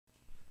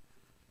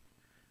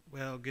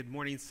Well, good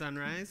morning,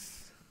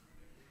 Sunrise.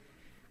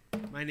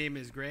 My name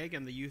is Greg.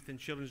 I'm the Youth and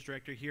Children's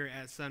Director here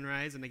at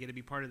Sunrise, and I get to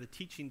be part of the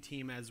teaching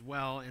team as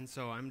well. And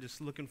so I'm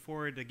just looking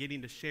forward to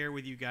getting to share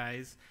with you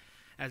guys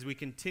as we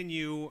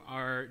continue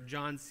our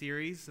John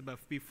series.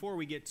 But before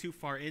we get too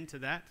far into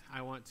that,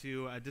 I want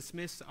to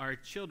dismiss our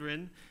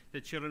children,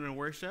 the children in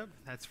worship.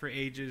 That's for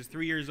ages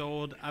 3 years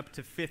old up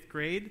to 5th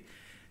grade,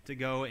 to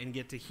go and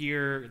get to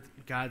hear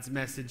God's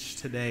message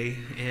today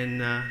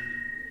in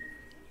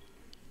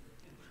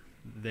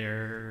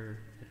they're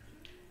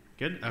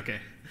good? Okay.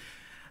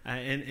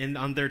 And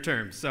on their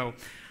terms. So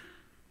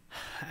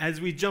as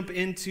we jump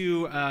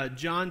into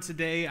John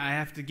today, I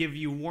have to give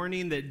you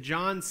warning that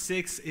John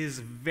 6 is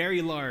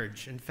very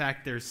large. In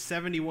fact, there's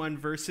 71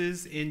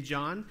 verses in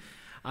John,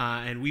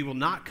 and we will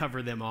not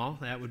cover them all.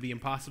 That would be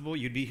impossible.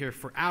 You'd be here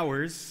for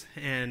hours,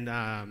 and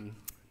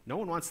no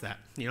one wants that.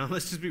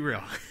 Let's just be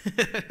real.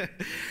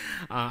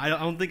 I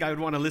don't think I would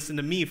want to listen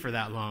to me for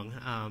that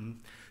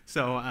long.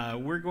 So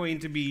we're going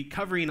to be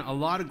covering a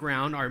lot of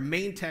ground. Our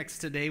main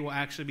text today will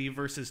actually be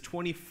verses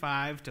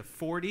 25 to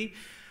 40,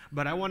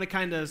 but I want to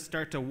kind of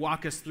start to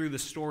walk us through the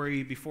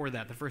story before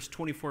that. The first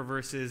 24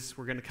 verses,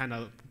 we're going to kind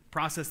of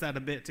process that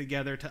a bit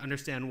together to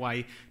understand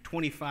why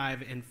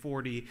 25 and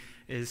 40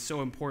 is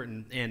so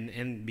important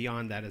and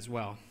beyond that as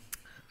well.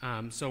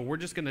 So we're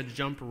just going to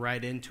jump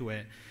right into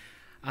it.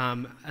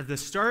 At the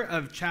start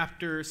of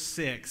chapter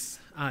 6,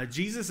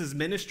 Jesus'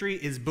 ministry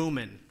is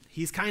booming.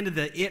 He's kind of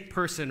the it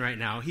person right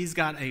now. He's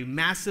got a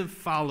massive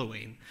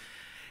following.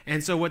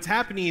 And so what's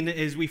happening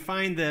is we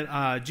find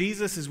that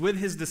Jesus is with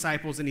his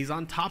disciples, and he's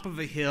on top of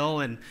a hill,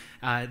 and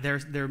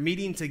they're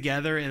meeting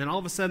together, and then all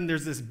of a sudden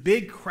there's this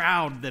big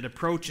crowd that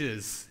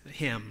approaches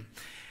him.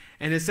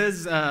 And it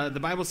says, the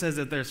Bible says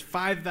that there's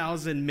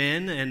 5,000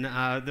 men, and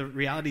the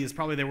reality is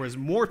probably there was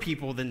more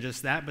people than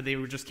just that, but they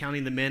were just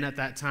counting the men at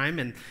that time.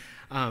 And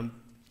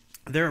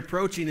they're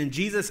approaching, and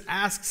Jesus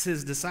asks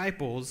his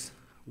disciples,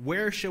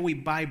 "Where shall we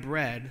buy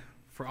bread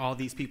for all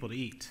these people to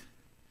eat?"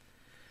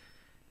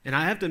 And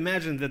I have to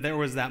imagine that there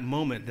was that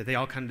moment that they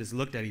all kind of just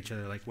looked at each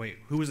other like, wait,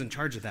 who was in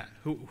charge of that?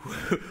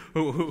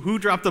 Who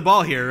dropped the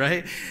ball here,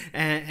 right?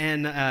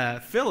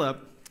 And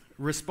Philip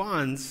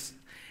responds,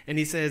 and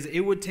he says,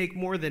 "It would take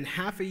more than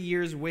half a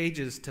year's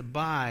wages to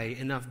buy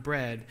enough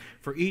bread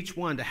for each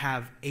one to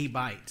have a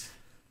bite."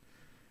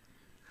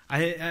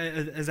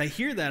 As I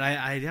hear that,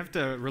 I have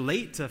to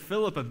relate to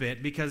Philip a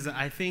bit, because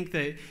I think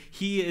that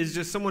he is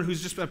just someone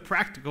who's just a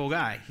practical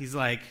guy. He's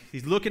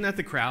looking at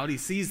the crowd. He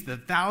sees the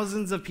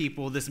thousands of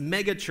people, this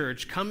mega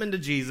church coming to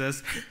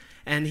Jesus,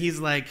 and he's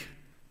like,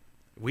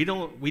 we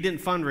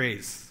didn't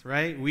fundraise,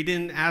 right? We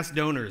didn't ask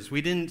donors.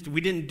 We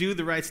didn't do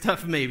the right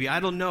stuff. Maybe I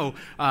don't know.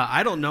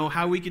 I don't know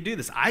how we could do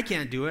this. I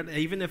can't do it.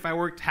 Even if I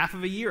worked half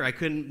of a year, I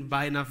couldn't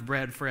buy enough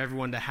bread for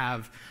everyone to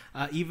have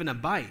even a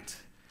bite.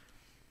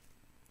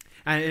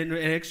 And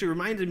it actually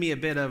reminded me a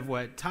bit of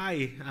what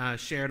Ty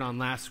shared on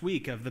last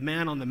week, of the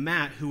man on the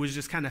mat who was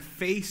just kind of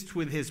faced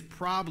with his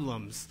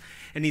problems.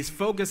 And he's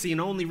focusing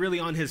only really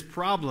on his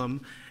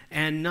problem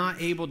and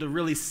not able to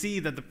really see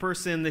that the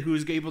person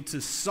who's able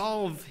to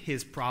solve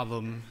his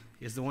problem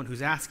is the one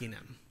who's asking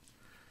him.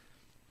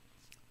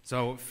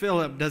 So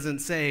Philip doesn't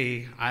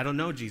say, "I don't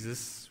know,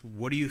 Jesus.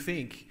 What do you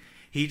think?"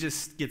 He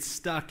just gets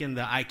stuck in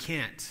the "I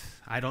can't,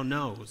 I don't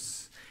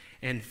knows."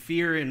 And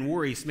fear and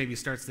worry maybe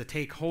starts to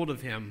take hold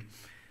of him.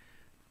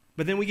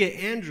 But then we get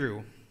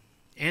Andrew.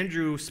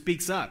 Andrew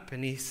speaks up,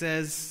 and he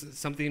says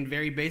something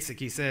very basic.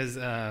 He says,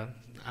 I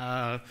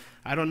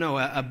don't know,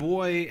 a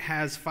boy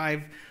has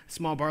 5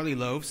 small barley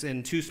loaves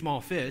and 2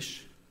 small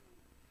fish.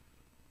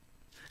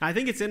 I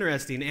think it's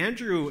interesting.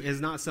 Andrew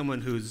is not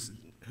someone who's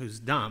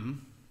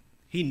dumb.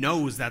 He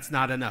knows that's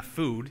not enough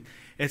food.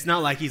 It's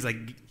not like he's like,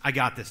 "I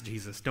got this,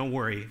 Jesus. Don't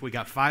worry. We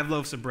got 5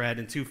 loaves of bread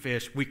and 2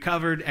 fish. We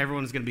covered.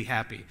 Everyone's going to be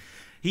happy."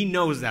 He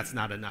knows that's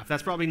not enough.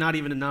 That's probably not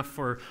even enough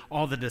for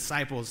all the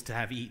disciples to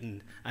have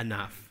eaten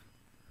enough.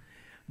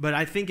 But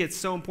I think it's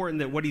so important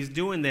that what he's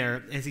doing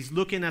there is he's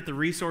looking at the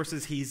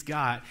resources he's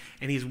got,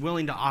 and he's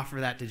willing to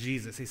offer that to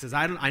Jesus. He says,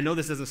 I know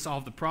this doesn't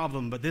solve the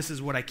problem, but this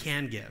is what I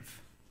can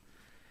give.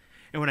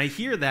 And when I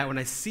hear that, when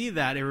I see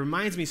that, it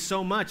reminds me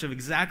so much of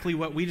exactly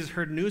what we just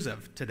heard news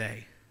of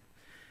today.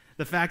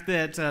 The fact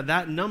that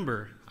that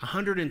number,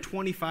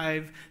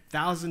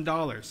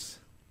 $125,000,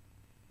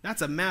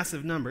 that's a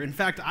massive number. In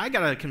fact, I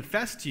got to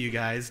confess to you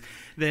guys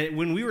that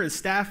when we were in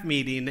staff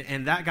meeting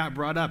and that got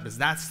brought up as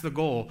that's the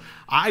goal,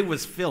 I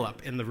was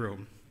Philip in the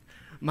room.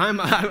 My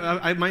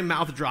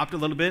mouth dropped a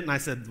little bit, and I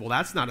said, well,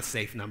 that's not a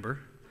safe number.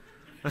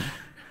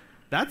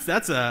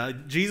 That's a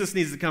Jesus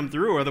needs to come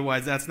through,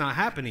 otherwise that's not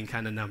happening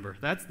kind of number.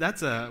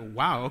 That's a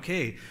wow,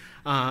 okay.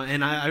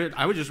 And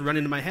I would just run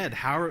into my head,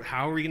 how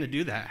are we going to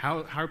do that?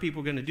 How are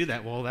people going to do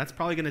that? Well, that's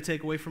probably going to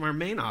take away from our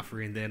main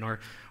offering then. Or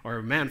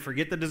man,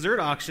 forget the dessert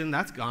auction.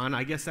 That's gone.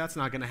 I guess that's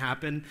not going to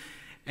happen.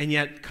 And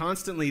yet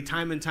constantly,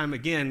 time and time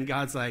again,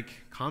 God's like,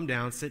 calm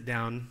down, sit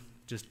down,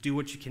 just do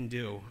what you can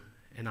do,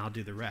 and I'll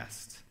do the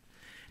rest.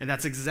 And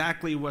that's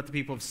exactly what the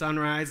people of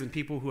Sunrise and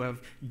people who have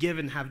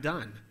given have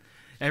done.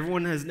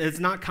 It's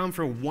not come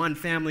from one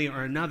family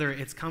or another.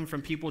 It's come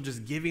from people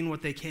just giving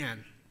what they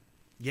can,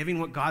 giving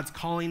what God's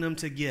calling them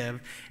to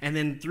give. And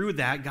then through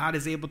that, God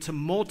is able to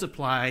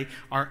multiply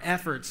our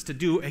efforts to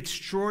do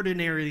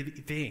extraordinary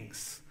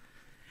things.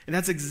 And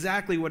that's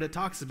exactly what it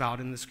talks about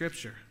in the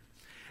scripture.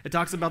 It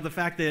talks about the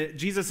fact that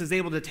Jesus is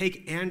able to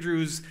take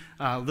Andrew's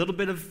little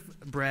bit of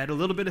bread, a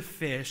little bit of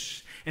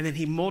fish, and then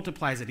he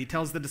multiplies it. He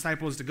tells the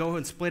disciples to go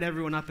and split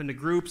everyone up into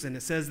groups, and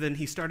it says then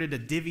he started to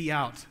divvy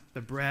out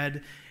the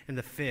bread and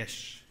the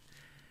fish.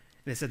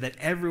 And it said that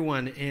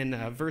everyone in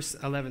verse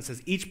 11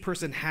 says, each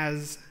person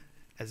has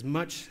as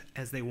much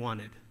as they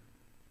wanted.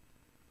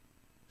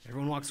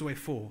 Everyone walks away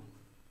full.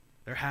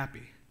 They're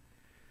happy.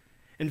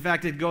 In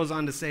fact, it goes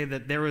on to say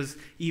that there was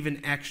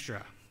even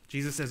extra.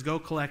 Jesus says, go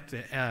collect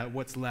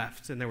what's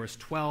left. And there was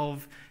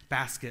 12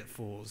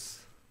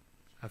 basketfuls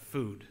of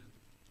food.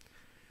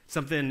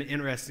 Something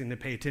interesting to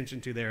pay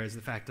attention to there is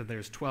the fact that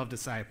there's 12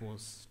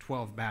 disciples,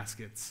 12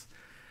 baskets,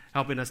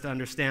 helping us to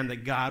understand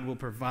that God will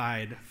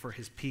provide for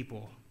his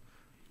people.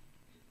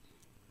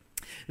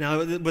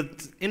 Now,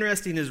 what's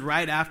interesting is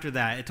right after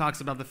that, it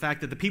talks about the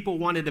fact that the people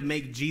wanted to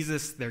make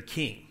Jesus their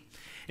king.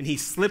 And he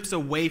slips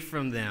away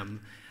from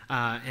them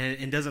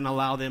and doesn't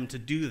allow them to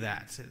do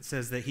that. It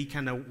says that he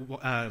kind of,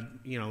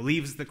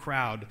 leaves the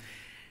crowd.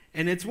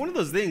 And it's one of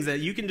those things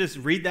that you can just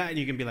read that and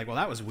you can be like, well,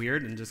 that was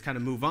weird, and just kind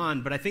of move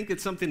on. But I think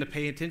it's something to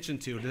pay attention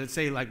to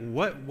say, like,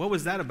 what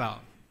was that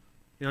about?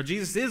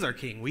 Jesus is our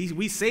king.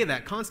 We say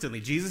that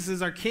constantly. Jesus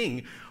is our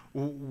king.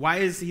 Why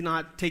is he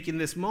not taking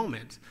this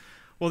moment?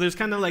 Well, there's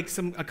kind of like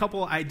a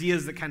couple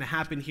ideas that kind of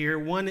happen here.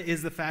 One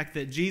is the fact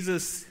that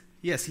Jesus,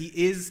 yes, he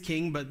is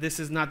king, but this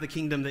is not the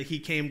kingdom that he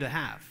came to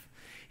have.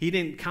 He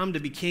didn't come to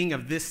be king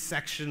of this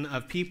section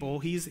of people.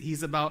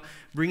 He's about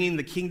bringing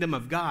the kingdom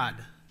of God,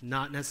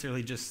 not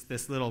necessarily just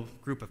this little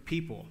group of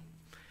people.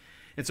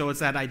 And so it's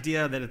that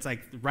idea that it's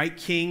like right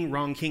king,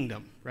 wrong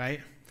kingdom, right?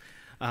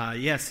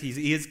 Yes,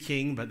 he is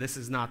king, but this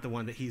is not the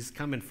one that he's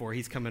coming for.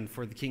 He's coming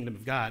for the kingdom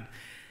of God.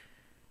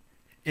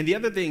 And the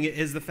other thing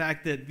is the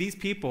fact that these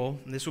people,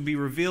 and this will be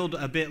revealed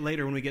a bit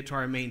later when we get to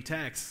our main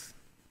text,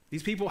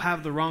 these people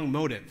have the wrong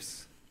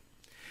motives.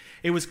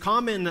 It was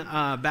common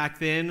back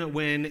then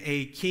when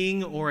a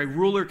king or a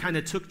ruler kind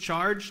of took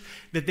charge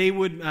that they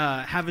would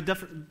have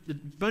a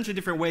bunch of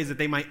different ways that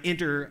they might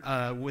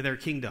enter with their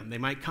kingdom. They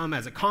might come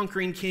as a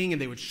conquering king and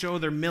they would show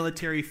their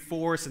military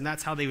force, and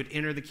that's how they would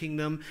enter the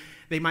kingdom.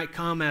 They might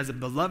come as a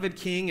beloved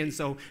king, and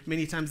so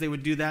many times they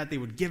would do that. They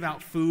would give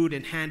out food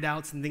and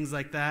handouts and things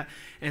like that.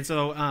 And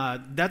so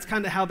that's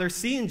kind of how they're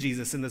seeing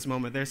Jesus in this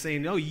moment. They're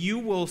saying, no, you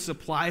will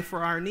supply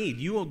for our need.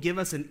 You will give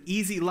us an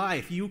easy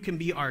life. You can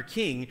be our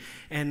king,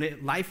 and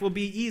life will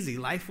be easy.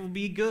 Life will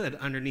be good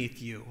underneath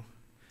you.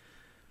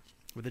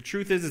 But the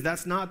truth is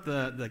that's not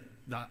the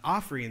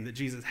offering that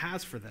Jesus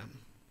has for them.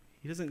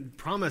 He doesn't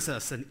promise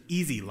us an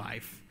easy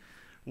life,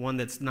 one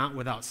that's not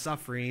without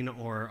suffering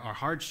or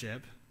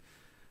hardship.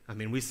 I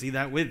mean, we see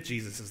that with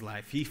Jesus'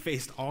 life. He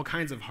faced all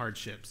kinds of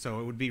hardships, so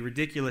it would be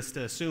ridiculous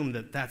to assume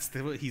that that's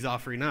what he's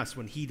offering us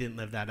when he didn't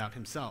live that out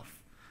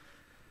himself.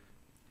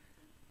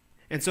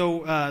 And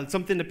so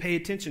something to pay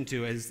attention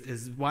to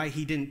is why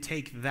he didn't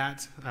take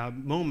that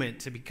moment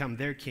to become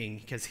their king,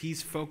 because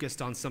he's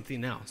focused on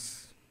something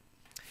else.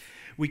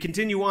 We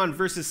continue on,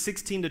 verses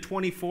 16 to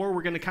 24.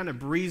 We're going to kind of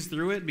breeze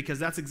through it because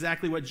that's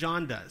exactly what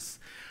John does.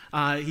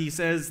 He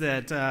says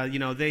that,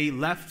 they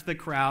left the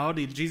crowd.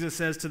 Jesus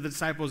says to the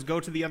disciples, go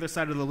to the other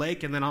side of the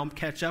lake, and then I'll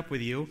catch up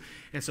with you.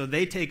 And so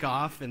they take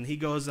off, and he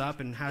goes up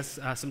and has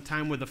some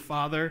time with the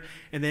Father.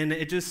 And then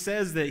it just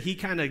says that he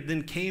kind of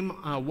then came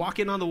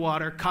walking on the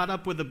water, caught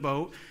up with the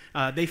boat.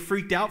 They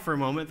freaked out for a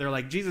moment. They're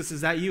like, Jesus,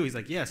 is that you? He's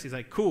like, yes. He's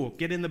like, cool,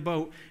 get in the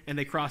boat, and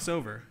they cross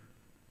over.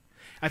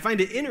 I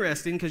find it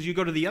interesting because you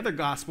go to the other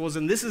Gospels,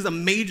 and this is a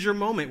major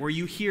moment where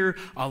you hear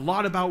a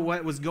lot about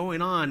what was going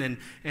on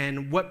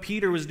and what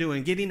Peter was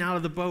doing, getting out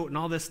of the boat and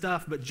all this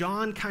stuff, but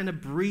John kind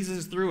of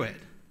breezes through it.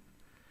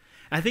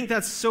 I think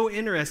that's so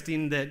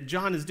interesting that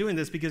John is doing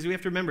this because we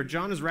have to remember,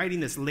 John is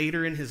writing this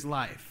later in his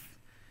life.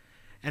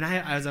 And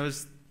as I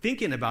was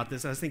thinking about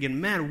this, I was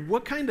thinking, man,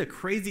 what kind of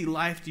crazy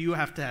life do you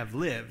have to have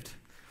lived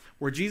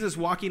where Jesus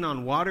walking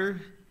on water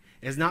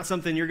is not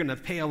something you're going to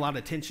pay a lot of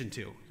attention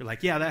to. You're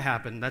like, yeah, that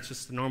happened. That's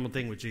just a normal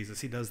thing with Jesus.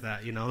 He does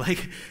that,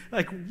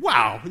 Like,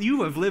 wow,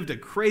 you have lived a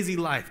crazy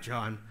life,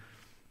 John.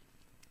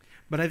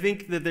 But I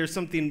think that there's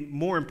something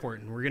more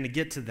important. We're going to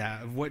get to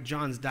that, of what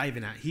John's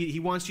diving at. He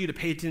wants you to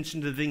pay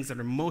attention to the things that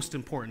are most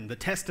important, the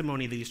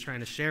testimony that he's trying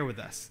to share with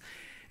us.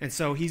 And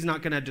so he's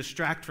not going to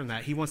distract from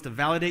that. He wants to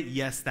validate,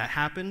 yes, that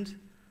happened,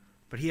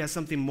 but he has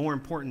something more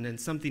important and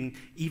something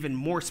even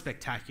more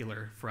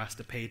spectacular for us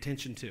to pay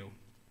attention to.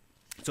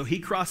 So he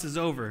crosses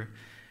over,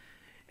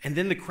 and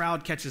then the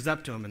crowd catches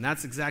up to him, and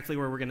that's exactly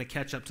where we're going to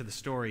catch up to the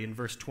story in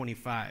verse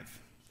 25.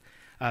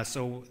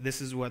 So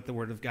this is what the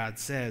Word of God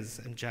says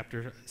in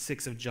chapter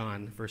 6 of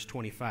John, verse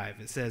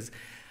 25. It says,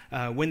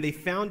 when they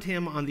found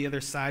him on the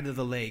other side of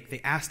the lake,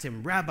 they asked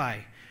him, Rabbi,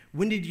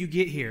 when did you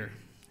get here?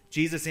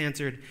 Jesus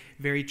answered,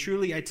 "Very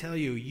truly I tell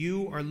you,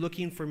 you are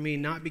looking for me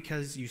not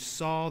because you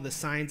saw the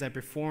signs I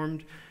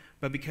performed,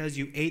 but because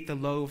you ate the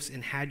loaves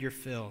and had your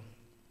fill.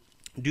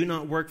 Do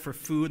not work for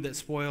food that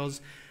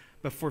spoils,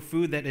 but for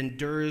food that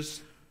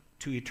endures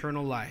to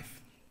eternal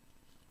life,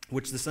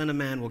 which the Son of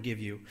Man will give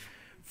you.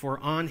 For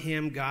on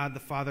him God the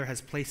Father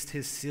has placed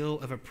his seal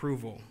of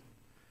approval."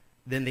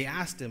 Then they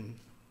asked him,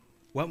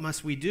 "What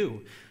must we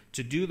do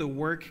to do the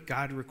work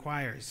God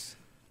requires?"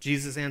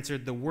 Jesus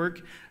answered, "The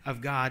work of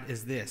God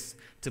is this,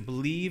 to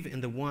believe in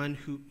the one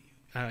who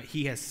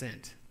he has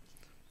sent."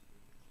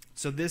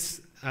 So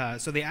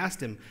they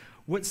asked him,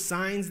 "What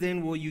signs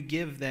then will you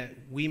give that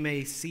we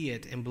may see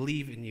it and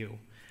believe in you?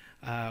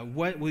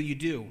 What will you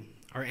do?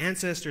 Our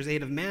ancestors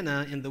ate of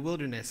manna in the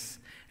wilderness.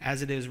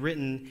 As it is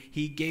written,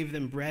 he gave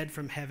them bread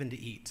from heaven to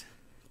eat."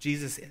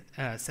 Jesus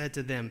said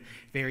to them,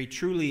 "Very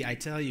truly I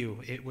tell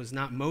you, it was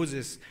not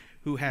Moses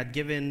who had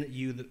given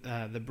you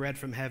the bread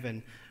from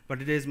heaven,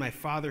 but it is my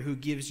Father who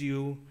gives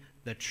you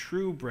the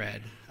true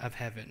bread of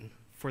heaven.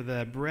 For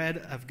the bread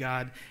of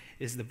God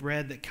is the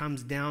bread that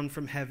comes down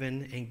from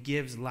heaven and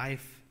gives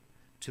life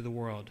to the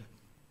world."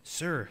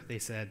 "Sir," they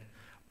said,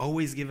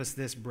 "always give us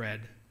this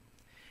bread."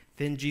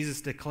 Then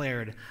Jesus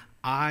declared,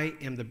 "I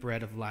am the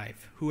bread of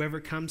life. Whoever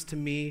comes to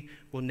me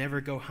will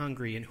never go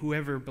hungry, and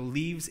whoever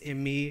believes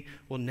in me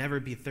will never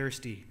be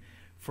thirsty.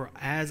 For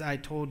as I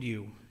told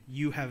you,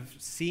 you have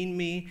seen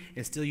me,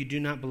 and still you do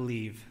not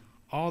believe.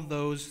 All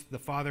those the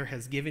Father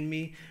has given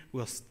me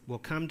will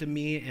come to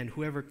me, and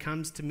whoever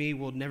comes to me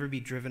will never be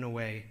driven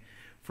away.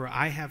 For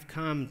I have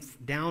come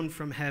down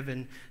from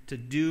heaven to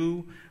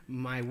do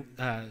my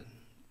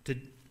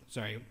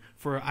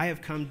For I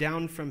have come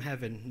down from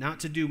heaven not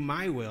to do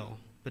my will,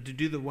 but to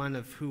do the one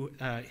of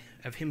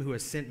him who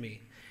has sent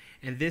me.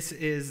 And this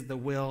is the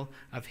will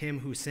of him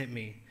who sent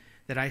me,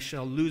 that I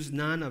shall lose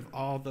none of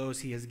all those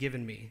he has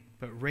given me,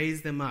 but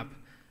raise them up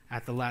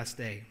at the last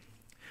day.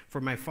 For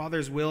my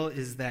Father's will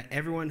is that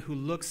everyone who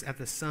looks at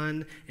the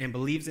Son and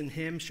believes in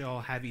him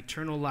shall have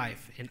eternal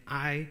life, and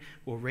I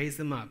will raise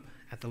them up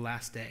at the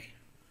last day."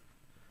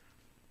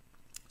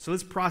 So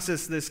let's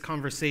process this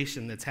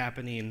conversation that's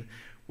happening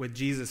with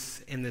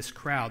Jesus and this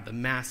crowd, the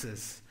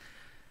masses.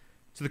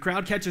 So the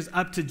crowd catches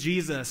up to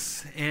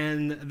Jesus,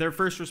 and their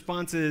first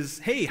response is,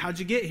 "Hey, how'd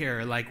you get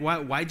here? Like,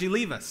 why'd you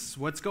leave us?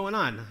 What's going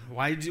on?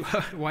 Why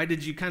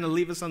did you kind of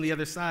leave us on the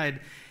other side?"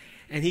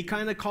 And he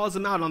kind of calls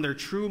them out on their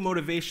true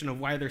motivation of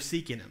why they're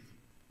seeking him.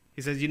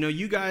 He says,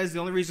 "You guys, the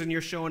only reason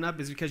you're showing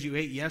up is because you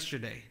ate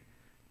yesterday.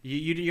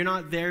 You're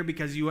not there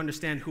because you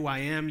understand who I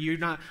am. You're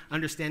not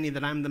understanding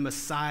that I'm the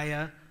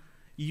Messiah.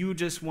 You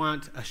just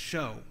want a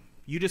show.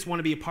 You just want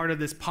to be a part of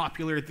this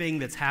popular thing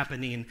that's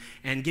happening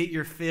and get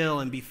your fill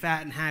and be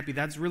fat and happy.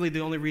 That's really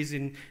the only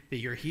reason that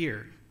you're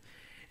here."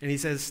 And he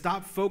says,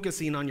 stop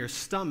focusing on your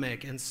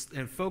stomach and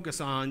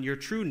focus on your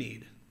true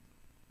need.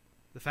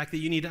 The fact that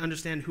you need to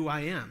understand who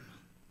I am.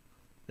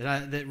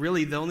 That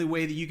really the only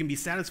way that you can be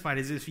satisfied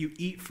is if you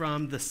eat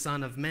from the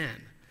Son of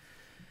Man.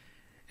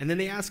 And then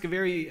they ask a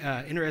very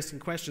interesting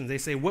question. They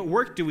say, "What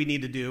work do we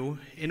need to do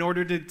in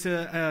order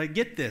to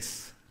get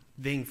this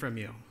thing from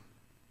you?"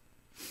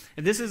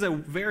 And this is a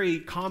very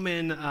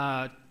common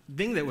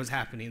thing that was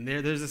happening.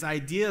 There's this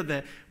idea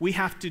that we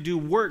have to do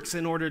works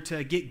in order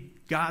to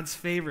get God's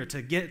favor,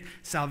 to get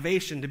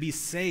salvation, to be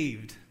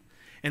saved.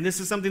 And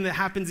this is something that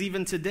happens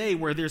even today,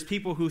 where there's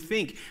people who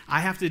think, I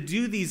have to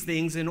do these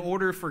things in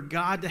order for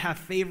God to have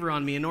favor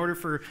on me, in order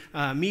for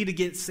me to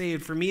get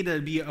saved, for me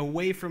to be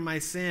away from my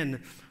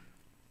sin.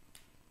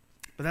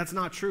 But that's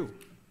not true.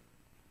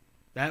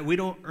 That we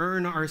don't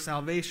earn our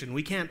salvation.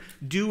 We can't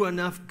do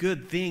enough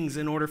good things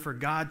in order for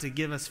God to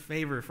give us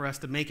favor, for us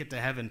to make it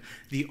to heaven.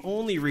 The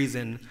only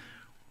reason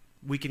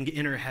we can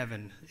enter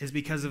heaven is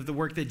because of the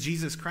work that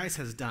Jesus Christ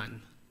has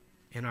done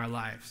in our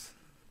lives.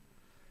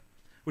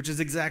 Which is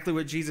exactly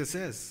what Jesus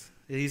says.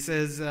 He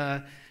says,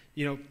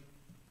 you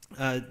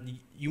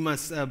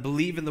must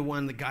believe in the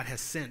one that God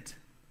has sent.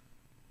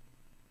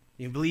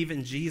 You believe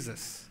in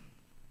Jesus.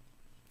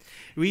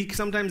 We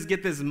sometimes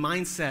get this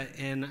mindset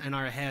in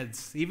our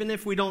heads, even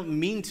if we don't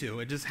mean to.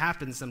 It just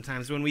happens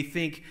sometimes when we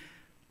think,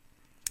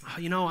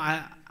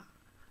 I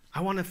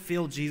want to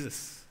feel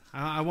Jesus.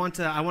 I want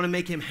to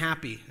make him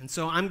happy. And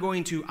so I'm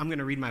going to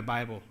read my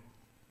Bible.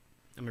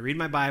 I'm going to read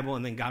my Bible,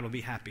 and then God will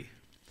be happy.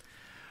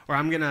 Or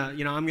I'm going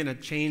to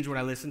change what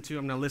I listen to.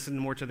 I'm going to listen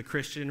more to the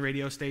Christian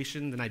radio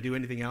station than I do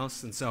anything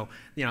else. And so,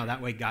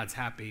 that way God's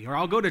happy. Or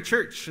I'll go to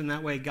church, and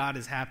that way God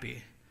is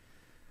happy.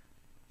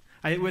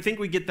 I think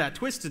we get that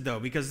twisted,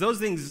 though, because those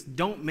things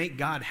don't make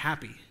God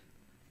happy.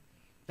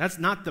 That's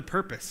not the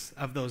purpose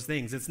of those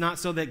things. It's not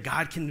so that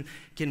God can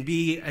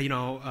be,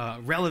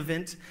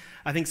 relevant.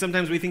 I think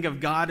sometimes we think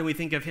of God and we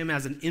think of him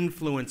as an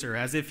influencer,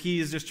 as if he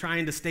is just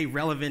trying to stay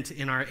relevant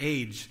in our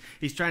age.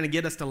 He's trying to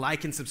get us to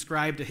like and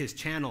subscribe to his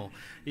channel,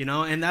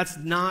 and that's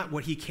not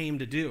what he came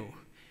to do.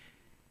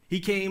 He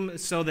came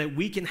so that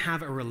we can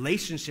have a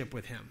relationship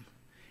with him.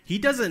 He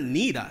doesn't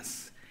need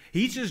us.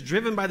 He's just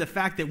driven by the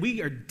fact that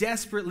we are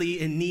desperately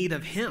in need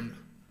of him.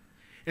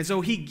 And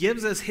so he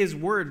gives us his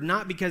word,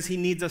 not because he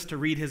needs us to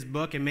read his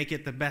book and make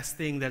it the best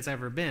thing that's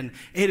ever been.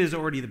 It is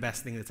already the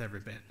best thing that's ever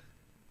been.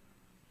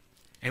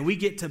 And we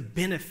get to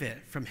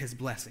benefit from his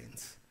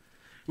blessings.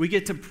 We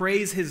get to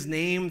praise his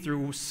name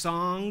through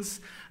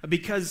songs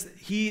because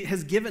he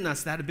has given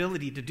us that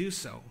ability to do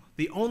so.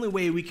 The only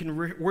way we can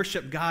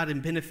worship God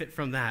and benefit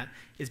from that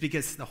is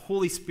because the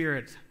Holy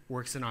Spirit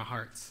works in our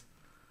hearts.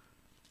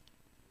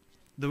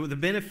 The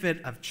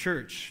benefit of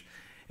church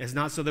is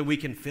not so that we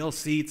can fill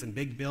seats and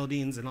big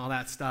buildings and all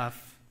that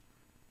stuff.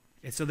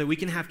 It's so that we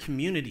can have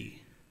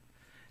community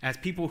as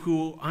people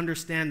who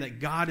understand that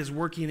God is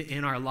working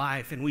in our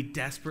life and we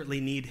desperately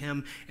need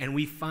him, and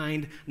we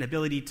find an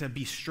ability to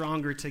be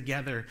stronger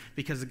together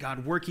because of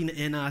God working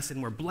in us,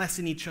 and we're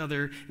blessing each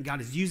other, and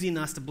God is using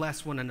us to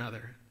bless one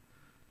another.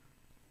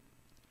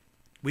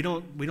 We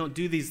don't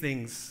do these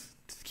things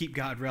to keep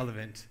God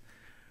relevant.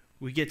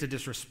 We get to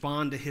just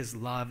respond to his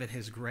love and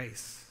his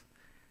grace.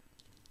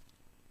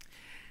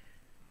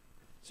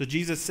 So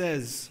Jesus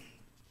says,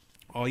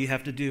 all you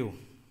have to do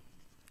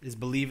is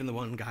believe in the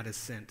one God has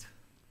sent.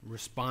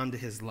 Respond to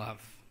his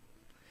love.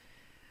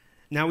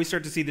 Now we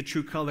start to see the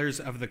true colors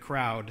of the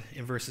crowd.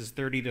 In verses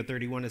 30 to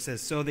 31, it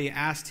says, so they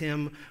asked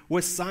him,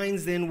 what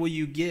signs then will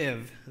you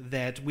give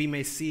that we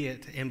may see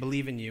it and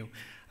believe in you?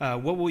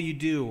 What will you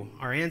do?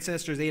 Our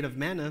ancestors ate of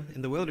manna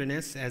in the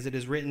wilderness, as it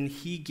is written,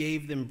 he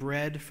gave them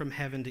bread from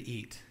heaven to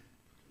eat.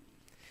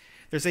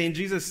 They're saying,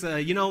 Jesus,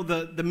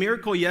 the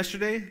miracle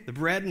yesterday, the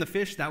bread and the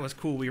fish, that was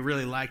cool. We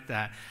really liked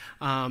that.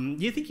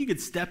 You think you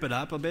could step it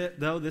up a bit,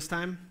 though, this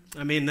time?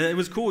 I mean, it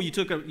was cool. You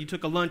took a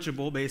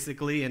Lunchable,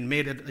 basically, and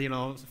made it,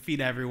 feed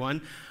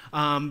everyone.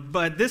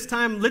 But this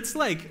time, let's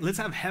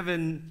have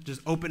heaven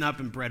just open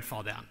up and bread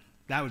fall down.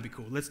 That would be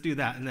cool. Let's do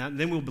that, and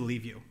then we'll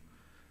believe you.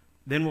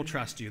 Then we'll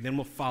trust you. Then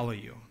we'll follow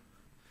you.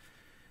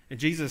 And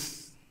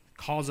Jesus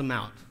calls them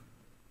out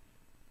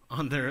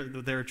on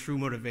their true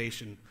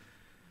motivation.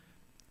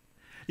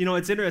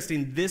 It's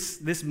interesting.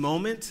 This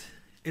moment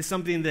is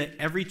something that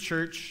every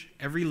church,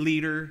 every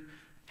leader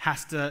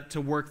has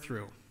to work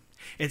through.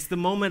 It's the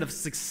moment of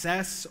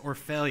success or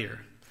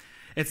failure.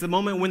 It's the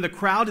moment when the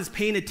crowd is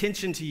paying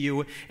attention to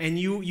you and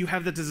you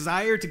have the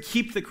desire to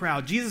keep the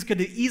crowd. Jesus could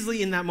have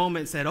easily in that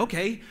moment said,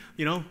 okay,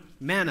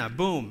 manna,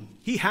 boom.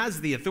 He has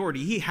the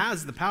authority. He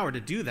has the power to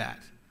do that.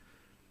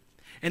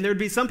 And there would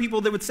be some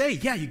people that would say,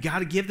 yeah, you got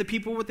to give the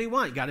people what they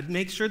want. You got to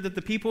make sure that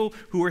the people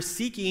who are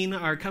seeking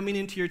are coming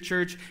into your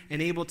church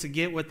and able to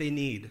get what they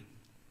need.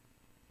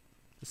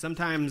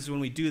 Sometimes when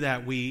we do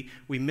that, we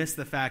miss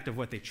the fact of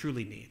what they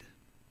truly need.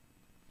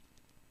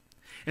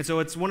 And so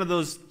it's one of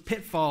those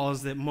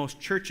pitfalls that most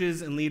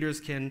churches and leaders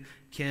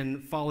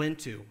can fall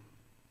into,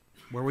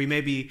 where we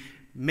maybe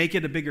make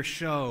it a bigger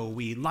show.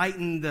 We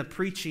lighten the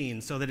preaching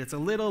so that it's a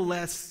little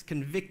less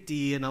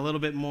convicty and a little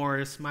bit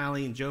more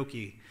smiley and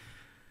jokey.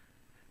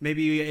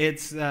 Maybe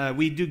it's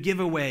we do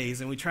giveaways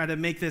and we try to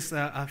make this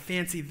a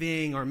fancy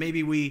thing, or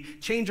maybe we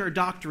change our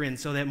doctrine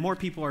so that more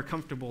people are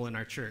comfortable in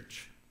our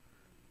church.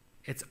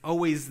 It's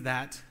always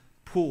that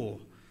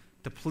pull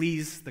to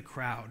please the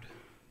crowd.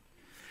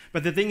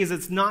 But the thing is,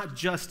 it's not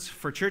just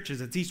for churches.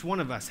 It's each one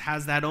of us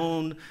has that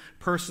own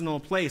personal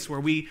place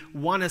where we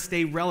want to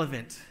stay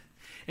relevant.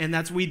 And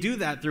we do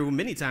that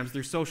many times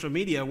through social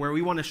media, where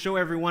we want to show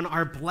everyone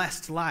our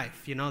blessed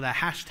life, the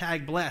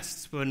hashtag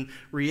blessed, when in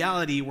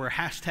reality we're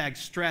hashtag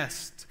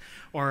stressed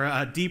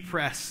or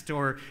depressed,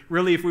 or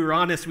really, if we were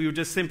honest, we would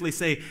just simply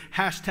say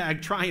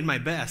hashtag trying my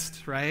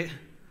best, right?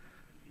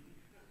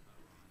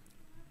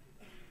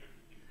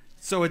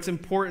 So it's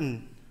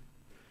important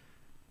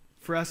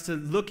for us to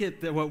look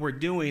at what we're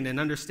doing and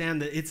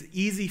understand that it's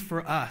easy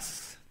for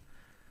us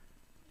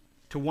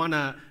to want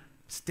to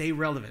stay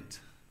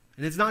relevant.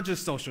 And it's not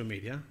just social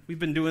media. We've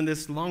been doing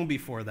this long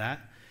before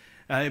that.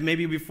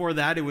 Maybe before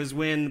that, it was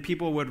when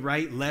people would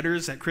write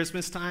letters at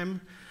Christmas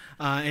time,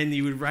 and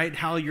you would write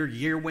how your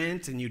year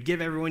went, and you'd give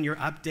everyone your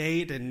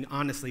update, and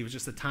honestly, it was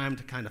just a time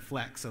to kind of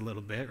flex a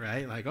little bit,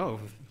 right? Like,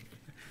 oh,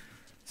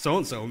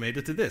 so-and-so made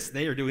it to this.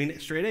 They are doing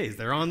straight A's.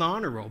 They're on the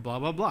honor roll, blah,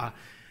 blah, blah.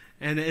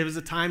 And it was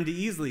a time to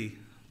easily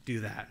do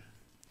that.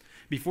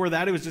 Before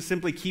that, it was just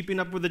simply keeping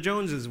up with the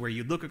Joneses, where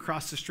you'd look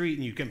across the street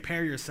and you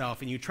compare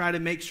yourself and you try to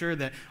make sure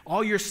that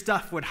all your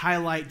stuff would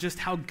highlight just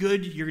how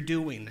good you're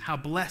doing, how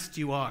blessed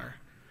you are.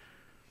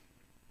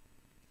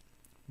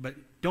 But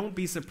don't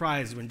be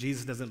surprised when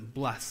Jesus doesn't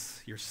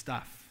bless your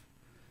stuff.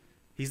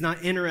 He's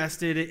not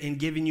interested in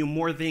giving you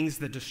more things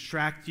that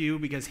distract you,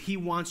 because he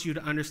wants you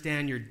to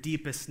understand your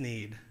deepest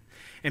need.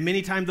 And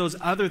many times those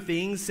other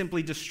things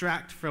simply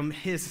distract from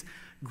his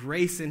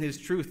grace and his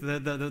truth,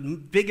 the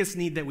biggest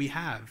need that we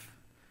have,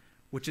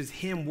 which is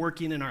him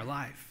working in our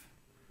life.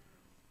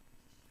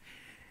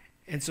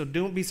 And so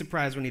don't be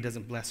surprised when he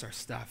doesn't bless our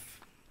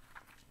stuff.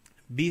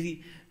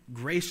 Be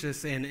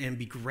gracious and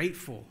be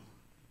grateful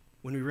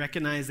when we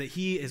recognize that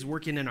he is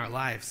working in our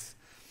lives.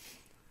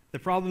 The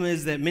problem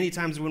is that many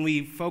times when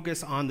we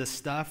focus on the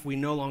stuff, we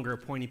no longer are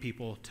pointing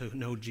people to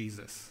know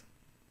Jesus,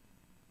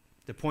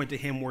 to point to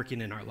him working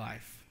in our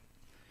life.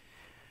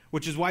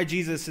 which is why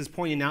Jesus is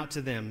pointing out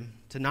to them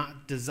to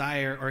not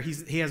desire, or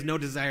he has no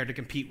desire to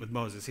compete with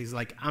Moses. He's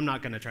like, I'm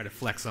not going to try to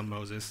flex on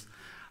Moses.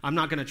 I'm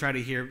not going to try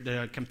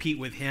to compete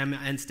with him.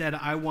 Instead,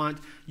 I want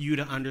you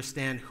to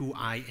understand who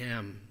I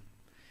am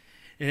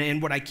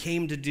and what I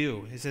came to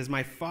do. It says,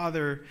 my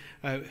Father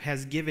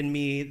has given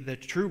me the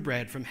true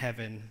bread from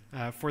heaven.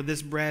 For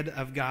this bread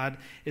of God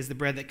is the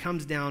bread that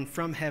comes down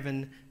from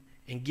heaven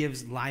and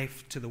gives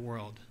life to the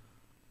world.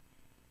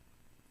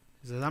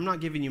 He says, I'm not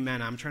giving you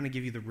manna. I'm trying to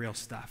give you the real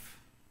stuff.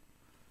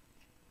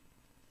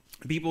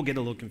 People get a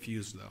little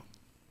confused, though.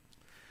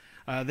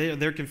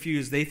 They're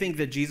confused. They think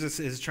that Jesus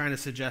is trying to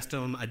suggest to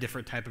them a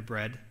different type of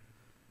bread.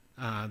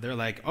 They're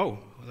like, oh,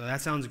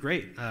 that sounds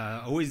great.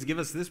 Always give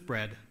us this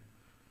bread.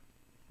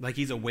 Like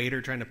he's a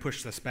waiter trying to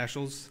push the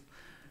specials.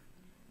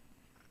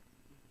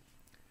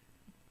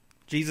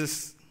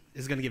 Jesus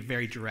is going to get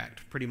very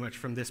direct, pretty much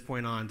from this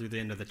point on through the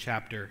end of the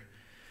chapter.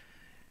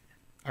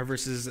 Our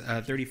verses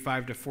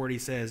 35 to 40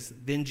 says,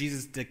 then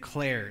Jesus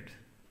declared,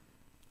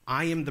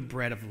 I am the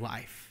bread of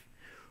life.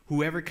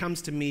 Whoever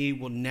comes to me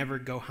will never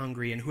go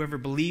hungry, and whoever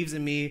believes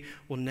in me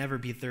will never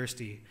be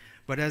thirsty.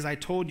 But as I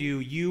told you,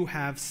 you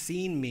have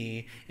seen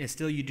me, and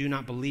still you do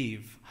not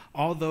believe.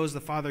 All those the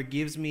Father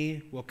gives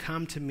me will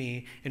come to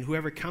me, and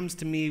whoever comes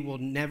to me will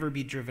never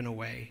be driven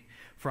away.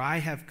 For I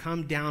have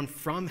come down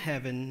from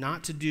heaven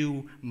not to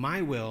do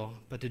my will,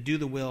 but to do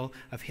the will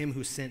of him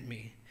who sent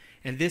me.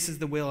 And this is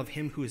the will of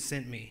him who has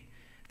sent me,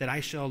 that I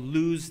shall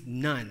lose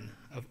none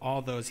of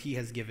all those he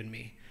has given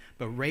me,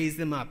 but raise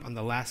them up on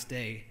the last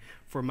day.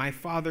 For my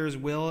Father's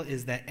will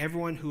is that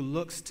everyone who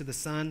looks to the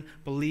Son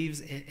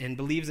believes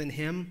in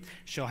him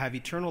shall have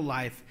eternal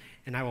life,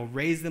 and I will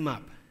raise them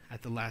up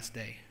at the last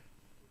day.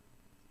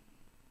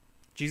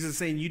 Jesus is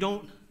saying you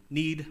don't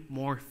need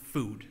more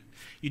food.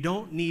 You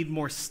don't need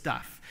more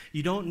stuff.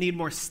 You don't need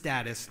more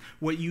status.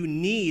 What you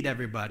need,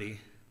 everybody,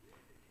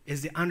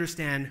 is to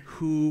understand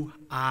who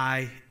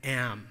I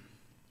am.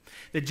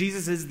 That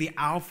Jesus is the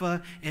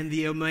Alpha and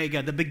the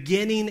Omega, the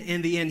beginning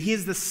and the end. He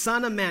is the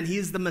Son of Man. He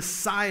is the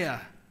Messiah.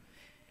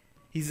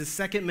 He's the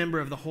second member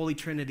of the Holy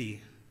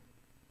Trinity.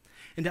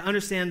 And to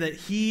understand that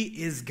he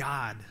is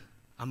God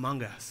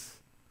among us.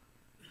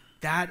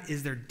 That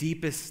is their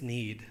deepest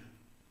need.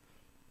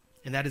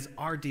 And that is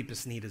our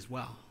deepest need as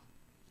well.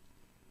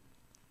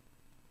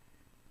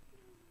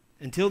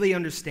 Until they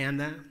understand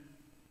that,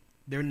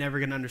 they're never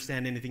going to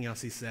understand anything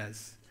else he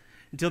says.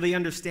 Until they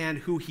understand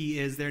who he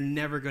is, they're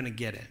never going to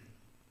get it.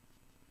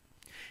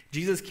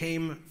 Jesus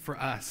came for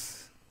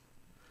us,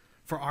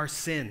 for our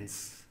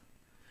sins,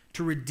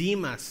 to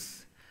redeem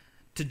us,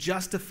 to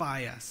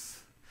justify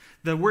us.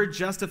 The word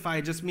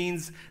justify just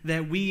means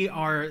that we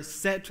are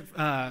set,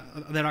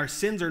 that our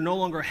sins are no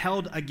longer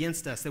held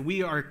against us, that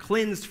we are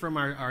cleansed from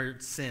our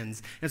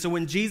sins. And so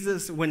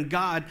when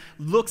God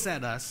looks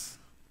at us,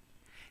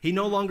 he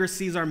no longer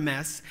sees our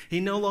mess. He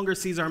no longer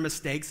sees our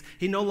mistakes.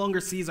 He no longer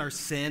sees our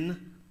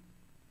sin.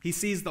 He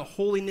sees the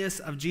holiness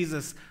of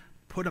Jesus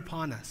put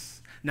upon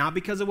us. Not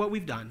because of what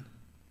we've done,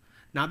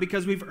 not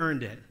because we've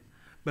earned it,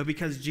 but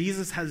because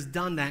Jesus has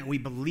done that and we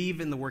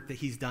believe in the work that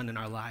he's done in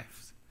our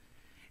lives.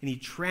 And he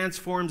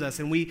transforms us,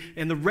 and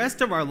the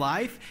rest of our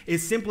life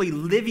is simply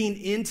living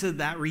into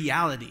that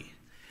reality,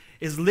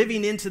 is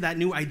living into that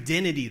new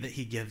identity that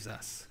he gives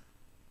us.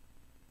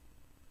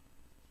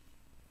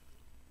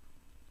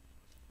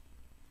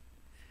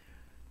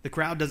 The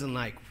crowd doesn't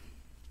like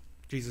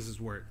Jesus'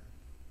 word.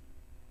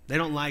 They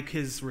don't like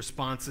his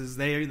responses.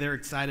 They're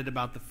excited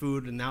about the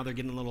food, and now they're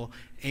getting a little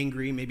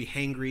angry, maybe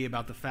hangry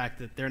about the fact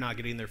that they're not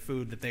getting their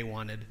food that they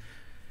wanted.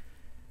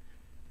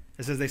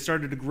 It says they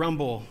started to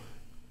grumble.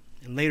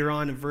 And later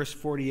on in verse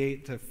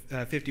 48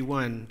 to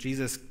 51,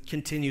 Jesus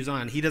continues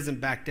on. He doesn't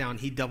back down.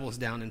 He doubles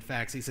down. In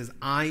fact, he says,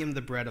 I am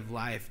the bread of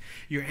life.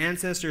 Your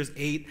ancestors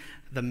ate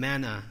the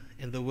manna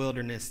in the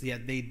wilderness,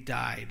 yet they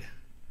died.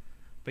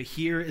 But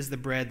here is the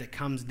bread that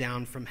comes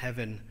down from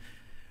heaven,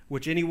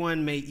 which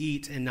anyone may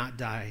eat and not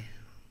die.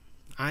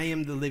 I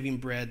am the living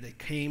bread that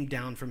came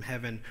down from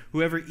heaven.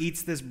 Whoever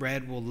eats this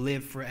bread will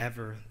live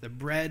forever. The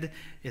bread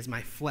is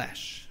my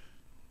flesh,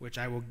 which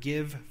I will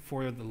give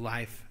for the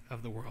life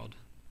of the world.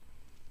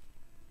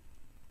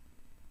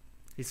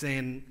 He's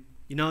saying,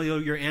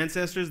 your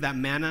ancestors, that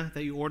manna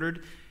that you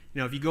ordered,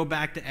 if you go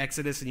back to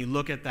Exodus and you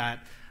look at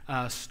that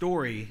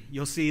story,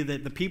 you'll see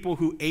that the people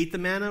who ate the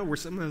manna were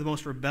some of the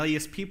most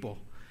rebellious people.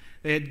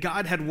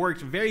 God had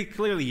worked very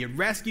clearly. He had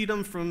rescued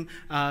them from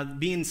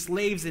being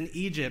slaves in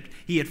Egypt.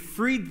 He had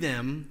freed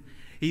them.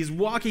 He's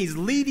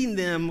leading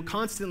them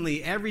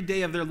constantly every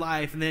day of their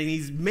life, and then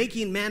he's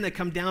making manna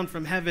come down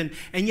from heaven,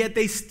 and yet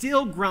they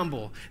still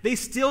grumble. They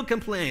still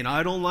complain.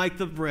 I don't like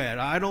the bread.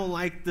 I don't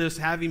like this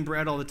having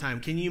bread all the time.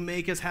 Can you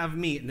make us have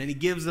meat? And then he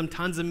gives them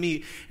tons of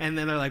meat, and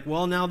then they're like,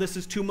 well, now this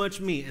is too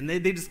much meat. And they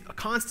just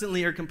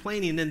constantly are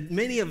complaining, and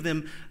many of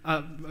them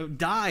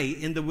die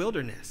in the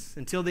wilderness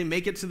until they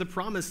make it to the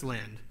promised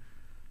land.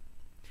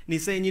 And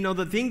he's saying,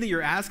 the thing that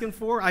you're asking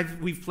for,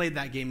 we've played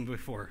that game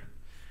before.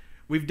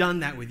 We've done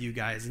that with you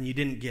guys, and you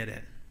didn't get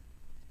it.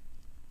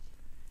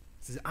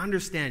 He says,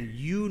 understand,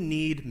 you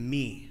need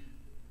me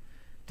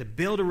to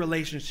build a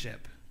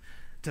relationship,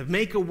 to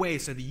make a way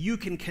so that you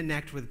can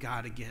connect with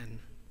God again.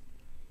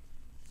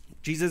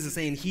 Jesus is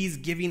saying he's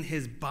giving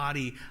his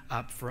body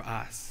up for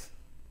us.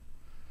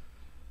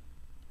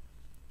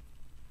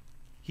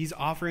 He's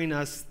offering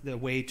us the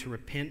way to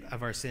repent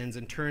of our sins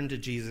and turn to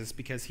Jesus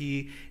because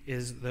he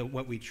is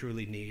what we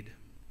truly need.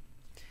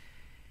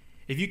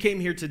 If you came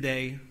here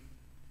today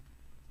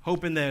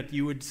hoping that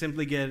you would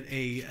simply get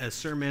a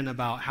sermon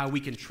about how we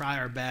can try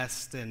our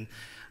best and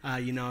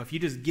if you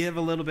just give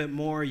a little bit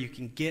more, you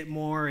can get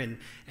more, and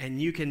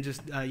you can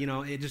just,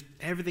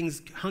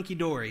 everything's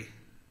hunky-dory.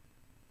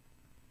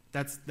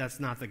 That's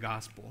not the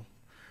gospel.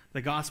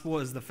 The gospel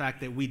is the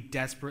fact that we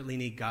desperately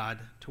need God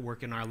to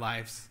work in our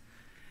lives.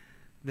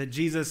 That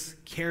Jesus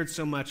cared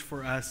so much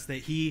for us that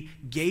he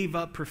gave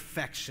up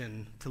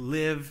perfection to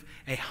live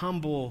a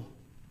humble,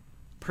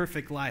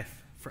 perfect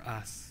life for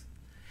us.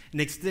 And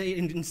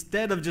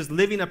instead of just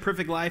living a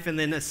perfect life and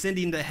then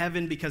ascending to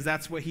heaven because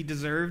that's what he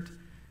deserved,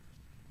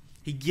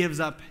 he gives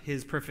up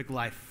his perfect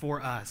life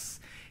for us.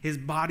 His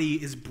body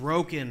is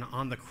broken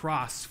on the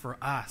cross for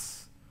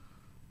us.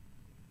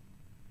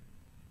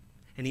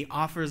 And he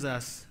offers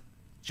us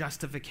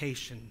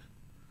justification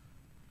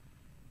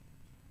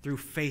through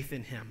faith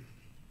in him.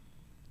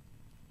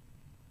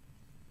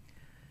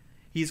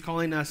 He's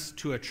calling us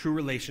to a true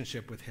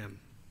relationship with him,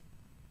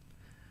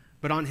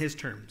 but on his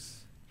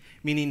terms,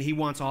 meaning he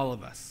wants all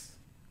of us,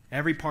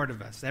 every part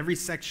of us, every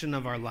section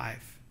of our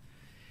life.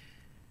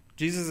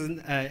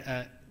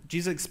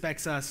 Jesus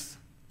expects us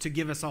to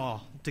give us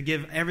all, to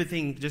give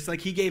everything. Just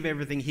like he gave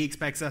everything, he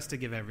expects us to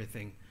give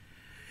everything.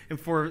 And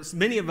for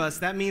many of us,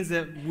 that means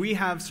that we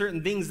have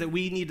certain things that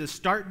we need to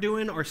start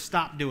doing or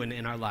stop doing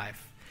in our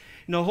life.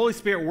 The Holy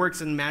Spirit works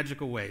in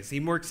magical ways.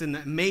 He works in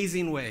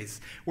amazing ways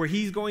where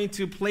he's going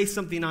to place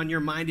something on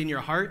your mind and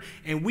your heart,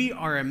 and we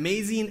are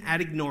amazing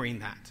at ignoring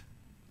that.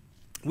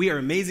 We are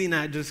amazing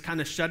at just kind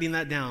of shutting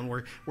that down,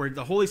 where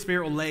the Holy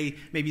Spirit will lay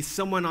maybe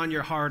someone on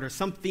your heart or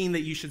something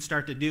that you should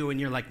start to do, and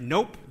you're like,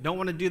 nope, don't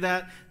want to do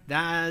that.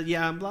 Blah,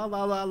 blah,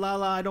 blah,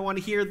 blah, I don't want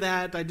to hear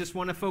that. I just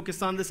want to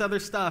focus on this other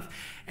stuff.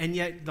 And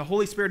yet the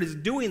Holy Spirit is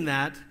doing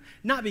that,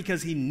 not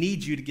because he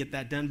needs you to get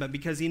that done, but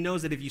because he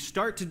knows that if you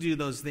start to do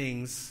those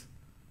things,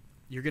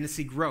 you're going to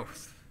see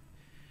growth.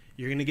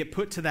 You're going to get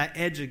put to that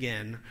edge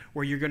again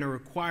where you're going to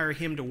require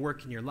him to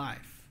work in your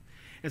life.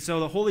 And so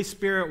the Holy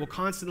Spirit will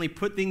constantly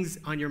put things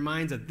on your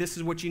minds that this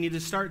is what you need to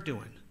start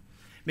doing.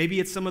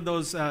 Maybe it's some of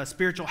those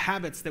spiritual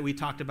habits that we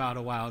talked about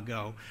a while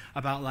ago,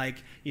 about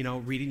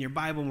reading your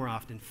Bible more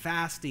often,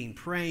 fasting,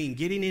 praying,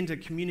 getting into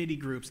community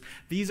groups.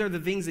 These are the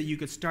things that you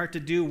could start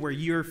to do where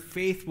your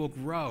faith will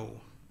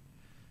grow.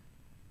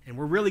 And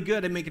we're really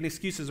good at making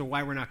excuses of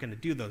why we're not going to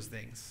do those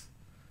things.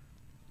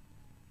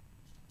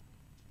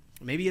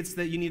 Maybe it's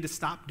that you need to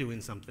stop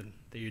doing something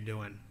that you're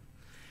doing.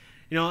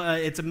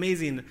 It's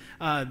amazing.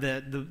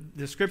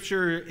 The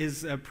scripture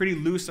is pretty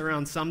loose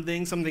around some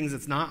things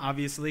it's not,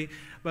 obviously.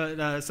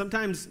 But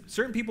sometimes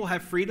certain people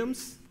have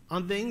freedoms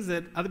on things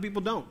that other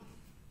people don't.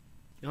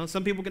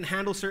 Some people can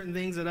handle certain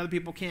things that other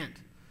people can't.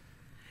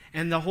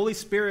 And the Holy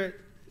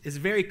Spirit is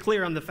very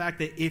clear on the fact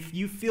that if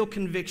you feel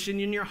conviction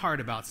in your heart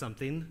about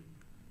something,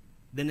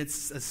 then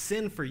it's a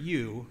sin for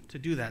you to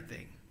do that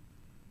thing.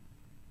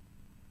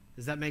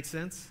 Does that make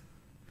sense?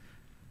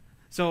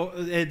 So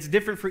it's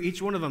different for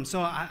each one of them.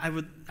 So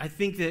I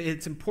think that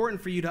it's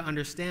important for you to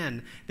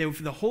understand that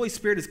if the Holy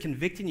Spirit is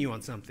convicting you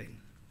on something,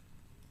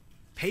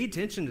 pay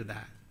attention to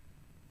that.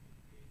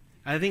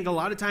 I think a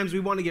lot of times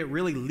we want to get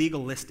really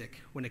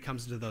legalistic when it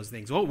comes to those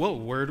things. Oh, whoa,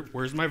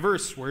 where's my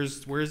verse? Where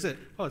is it?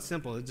 Oh, it's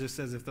simple. It just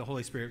says if the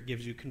Holy Spirit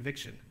gives you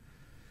conviction.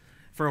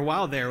 For a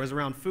while there, it was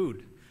around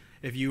food.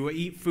 If you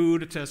eat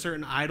food to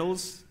certain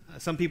idols,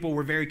 some people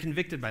were very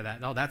convicted by that.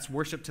 Oh, that's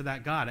worship to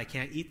that God. I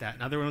can't eat that.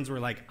 And other ones were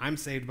like, I'm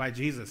saved by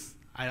Jesus.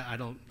 I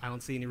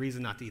don't see any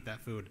reason not to eat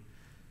that food.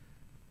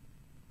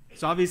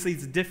 So obviously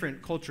it's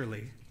different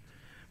culturally,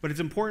 but it's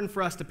important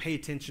for us to pay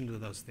attention to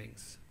those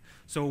things.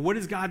 So what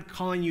is God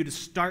calling you to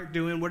start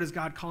doing? What is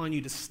God calling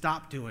you to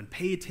stop doing?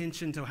 Pay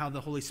attention to how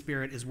the Holy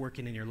Spirit is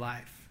working in your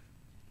life.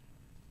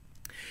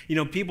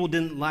 People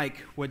didn't like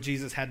what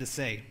Jesus had to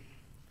say.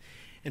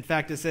 In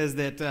fact, it says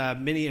that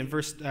many, in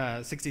verse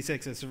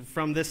 66, it says,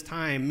 from this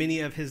time,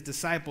 many of his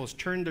disciples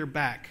turned their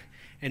back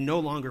and no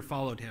longer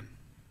followed him.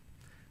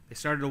 They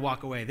started to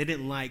walk away. They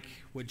didn't like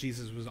what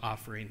Jesus was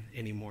offering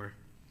anymore.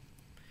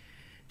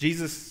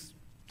 Jesus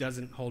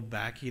doesn't hold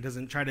back. He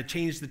doesn't try to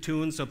change the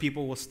tune so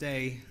people will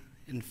stay.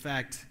 In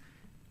fact,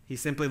 he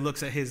simply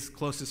looks at his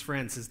closest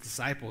friends, his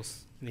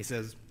disciples, and he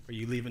says, are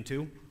you leaving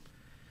too?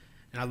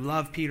 And I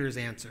love Peter's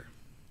answer.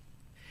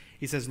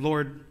 He says,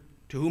 Lord,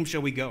 to whom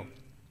shall we go?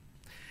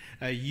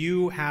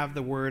 You have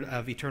the word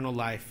of eternal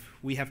life.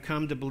 We have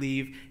come to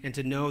believe and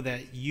to know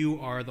that you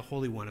are the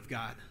Holy One of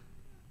God.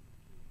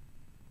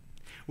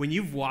 When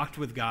you've walked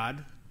with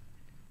God,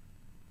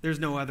 there's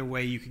no other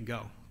way you can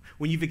go.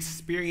 When you've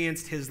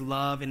experienced his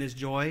love and his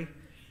joy,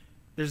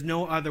 there's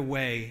no other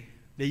way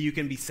that you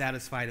can be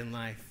satisfied in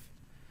life.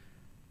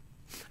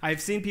 I've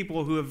seen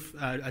people who have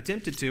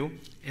attempted to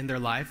in their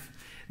life.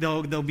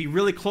 they'll be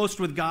really close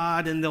with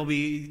God, and they'll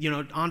be,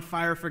 on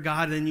fire for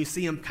God, and then you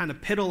see them kind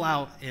of piddle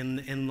out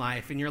in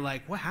life, and you're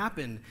like, what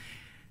happened?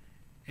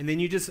 And then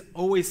you just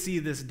always see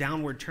this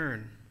downward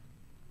turn.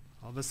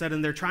 All of a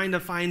sudden, they're trying to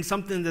find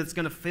something that's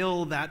going to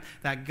fill that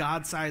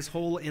God-sized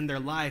hole in their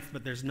life,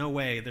 but there's no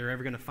way they're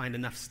ever going to find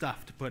enough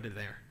stuff to put it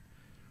there.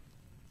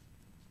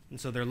 And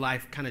so their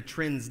life kind of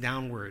trends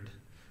downward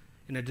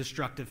in a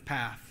destructive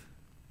path.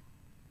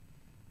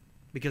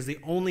 Because the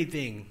only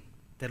thing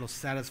that'll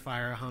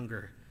satisfy our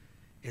hunger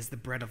is the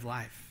bread of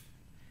life,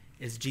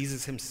 is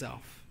Jesus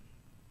himself.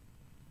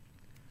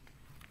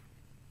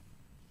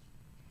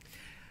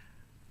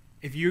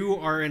 If you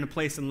are in a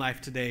place in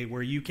life today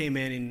where you came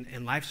in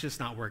and life's just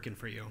not working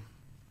for you,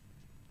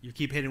 you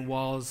keep hitting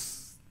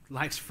walls,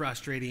 life's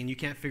frustrating, you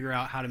can't figure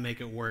out how to make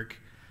it work,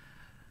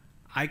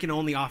 I can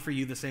only offer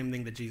you the same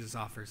thing that Jesus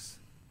offers,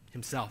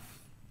 himself,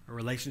 a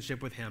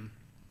relationship with him.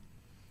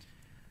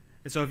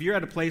 And so if you're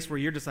at a place where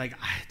you're just like,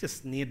 I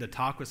just need to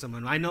talk with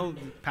someone. I know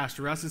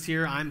Pastor Russ is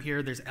here, I'm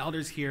here, there's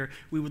elders here.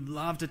 We would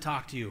love to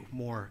talk to you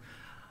more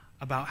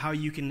about how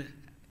you can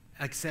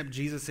accept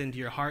Jesus into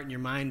your heart and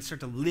your mind, start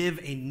to live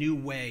a new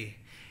way,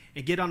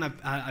 and get on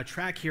a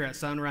track here at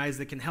Sunrise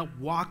that can help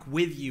walk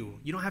with you.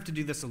 You don't have to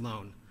do this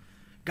alone.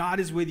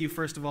 God is with you,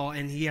 first of all,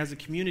 and he has a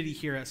community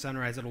here at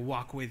Sunrise that will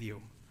walk with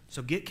you.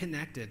 So get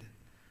connected.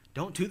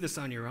 Don't do this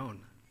on your own.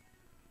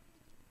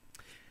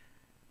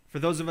 For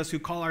those of us who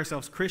call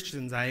ourselves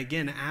Christians, I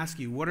again ask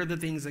you, what are the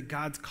things that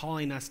God's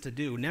calling us to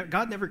do?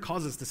 God never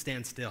calls us to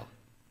stand still.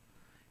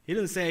 He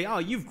doesn't say, oh,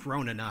 you've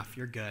grown enough,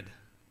 you're good.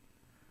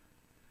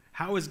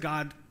 How is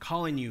God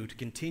calling you to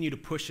continue to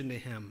push into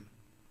him?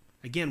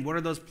 Again, what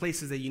are those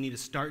places that you need to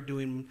start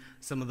doing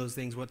some of those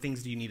things? What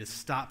things do you need to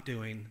stop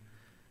doing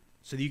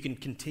so that you can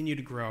continue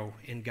to grow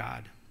in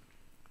God?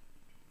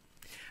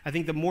 I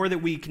think the more that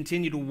we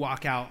continue to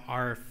walk out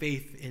our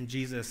faith in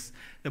Jesus,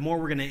 the more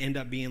we're going to end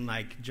up being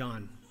like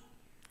John,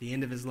 the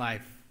end of his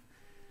life,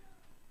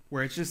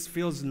 where it just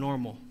feels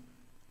normal,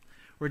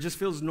 where it just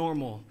feels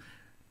normal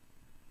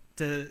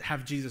to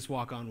have Jesus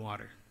walk on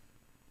water,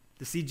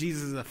 to see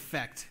Jesus'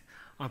 effect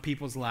on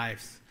people's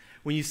lives.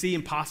 When you see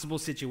impossible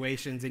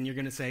situations and you're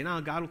going to say,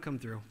 no, God will come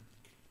through.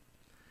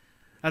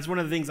 That's one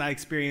of the things I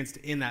experienced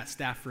in that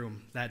staff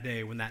room that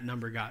day when that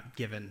number got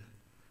given.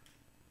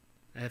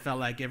 And it felt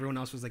like everyone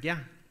else was like, yeah,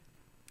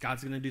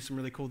 God's going to do some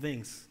really cool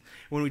things.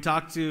 When we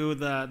talked to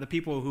the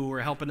people who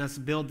were helping us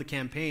build the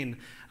campaign,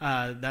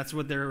 that's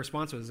what their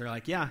response was. They're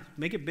like, yeah,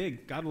 make it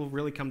big. God will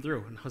really come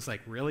through. And I was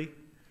like, really?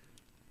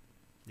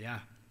 Yeah,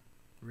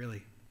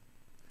 really.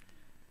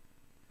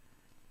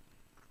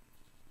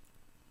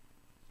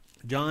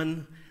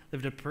 John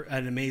lived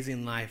an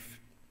amazing life.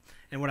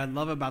 And what I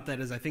love about that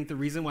is I think the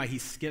reason why he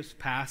skips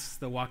past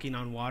the walking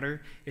on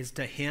water is,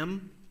 to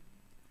him,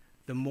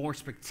 the more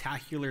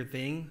spectacular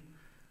thing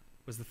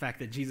was the fact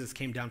that Jesus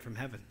came down from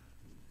heaven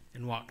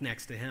and walked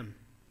next to him.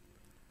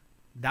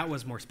 That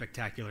was more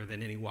spectacular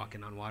than any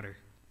walking on water.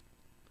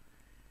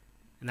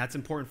 And that's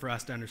important for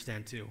us to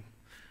understand too.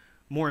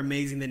 More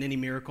amazing than any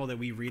miracle that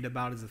we read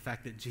about is the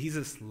fact that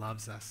Jesus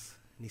loves us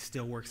and he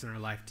still works in our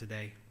life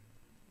today.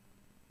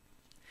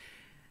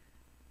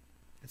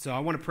 And so I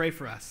want to pray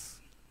for us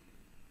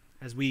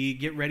as we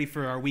get ready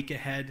for our week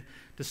ahead,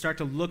 to start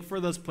to look for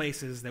those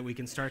places that we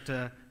can start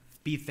to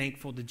be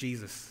thankful to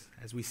Jesus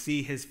as we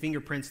see his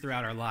fingerprints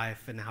throughout our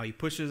life and how he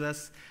pushes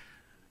us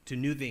to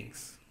new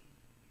things.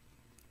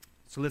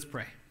 So let's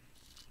pray.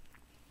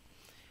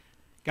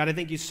 God, I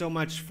thank you so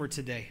much for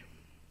today.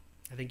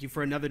 I thank you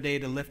for another day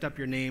to lift up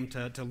your name,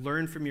 to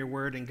learn from your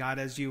word. And God,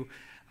 as you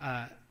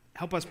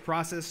help us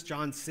process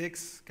John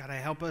 6, God,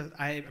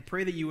 I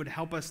pray that you would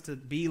help us to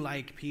be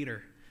like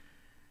Peter,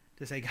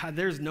 to say, God,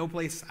 there's no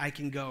place I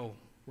can go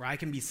where I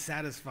can be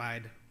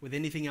satisfied with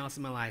anything else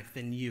in my life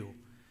than you.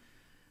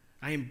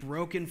 I am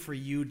broken for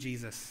you,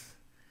 Jesus.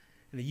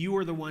 And that you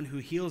are the one who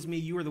heals me.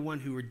 You are the one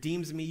who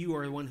redeems me. You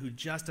are the one who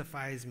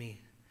justifies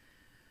me.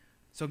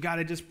 So God,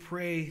 I just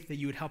pray that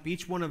you would help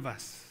each one of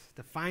us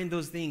to find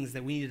those things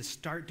that we need to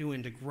start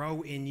doing to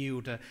grow in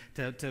you,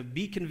 to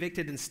be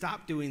convicted and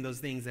stop doing those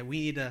things that we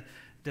need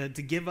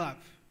to give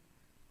up.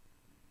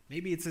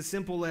 Maybe it's as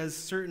simple as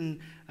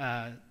certain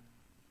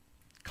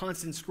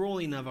constant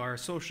scrolling of our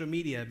social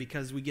media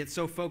because we get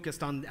so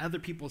focused on other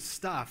people's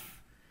stuff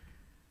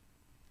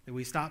that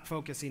we stop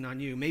focusing on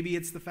you. Maybe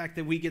it's the fact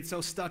that we get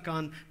so stuck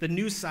on the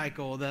news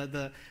cycle,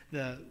 the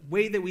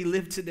way that we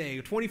live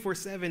today.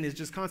 24/7 is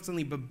just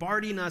constantly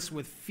bombarding us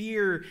with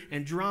fear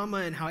and drama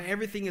and how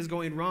everything is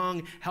going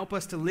wrong. Help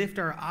us to lift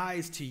our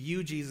eyes to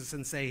you, Jesus,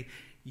 and say,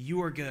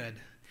 you are good,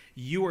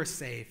 you are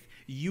safe,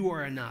 you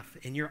are enough,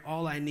 and you're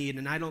all I need.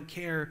 And I don't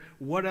care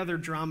what other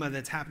drama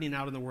that's happening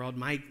out in the world.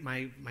 My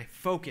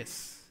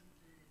focus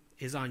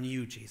is on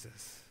you,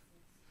 Jesus.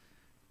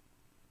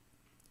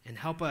 And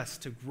help us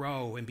to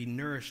grow and be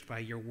nourished by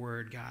your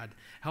word, God.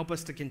 Help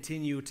us to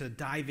continue to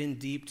dive in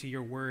deep to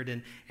your word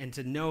and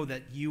to know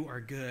that you are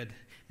good,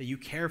 that you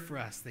care for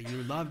us, that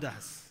you loved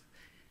us.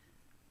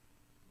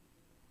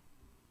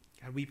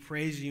 God, we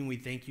praise you and we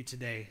thank you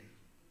today,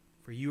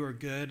 for you are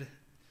good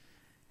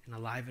and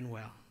alive and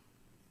well.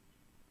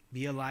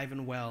 Be alive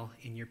and well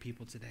in your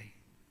people today.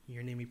 In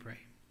your name we pray.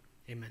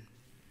 Amen.